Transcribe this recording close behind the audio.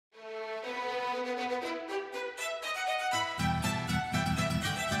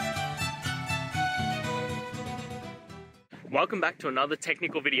Welcome back to another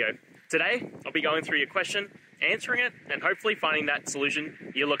technical video. Today, I'll be going through your question, answering it, and hopefully finding that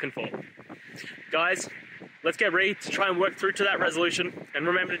solution you're looking for. Guys, let's get ready to try and work through to that resolution, and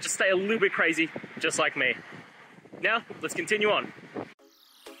remember to just stay a little bit crazy, just like me. Now, let's continue on.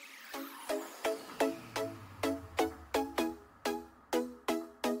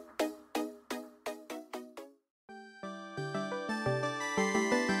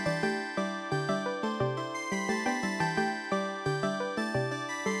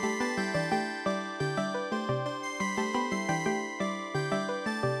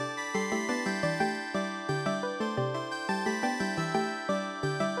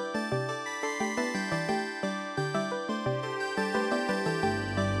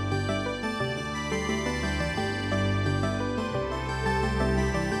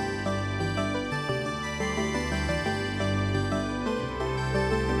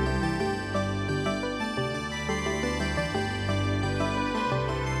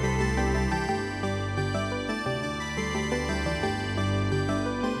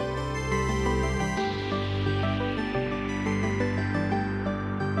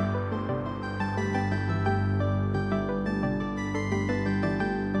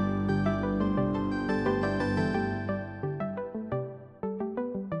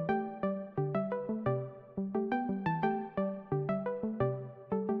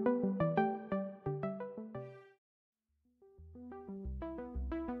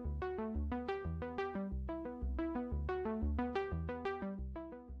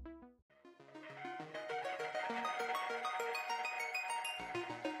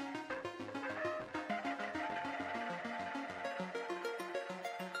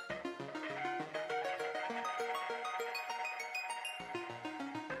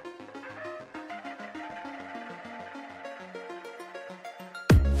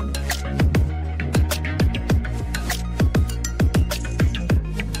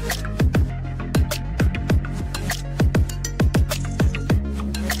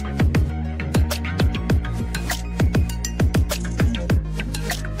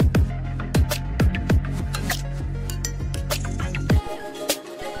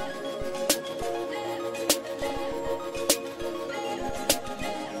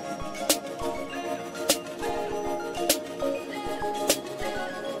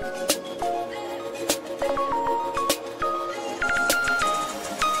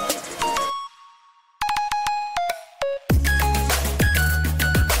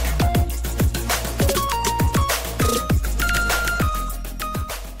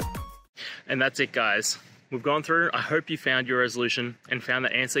 And that's it, guys. We've gone through. I hope you found your resolution and found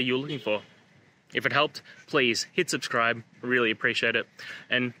the answer you were looking for. If it helped, please hit subscribe. I really appreciate it.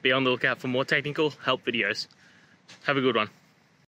 And be on the lookout for more technical help videos. Have a good one.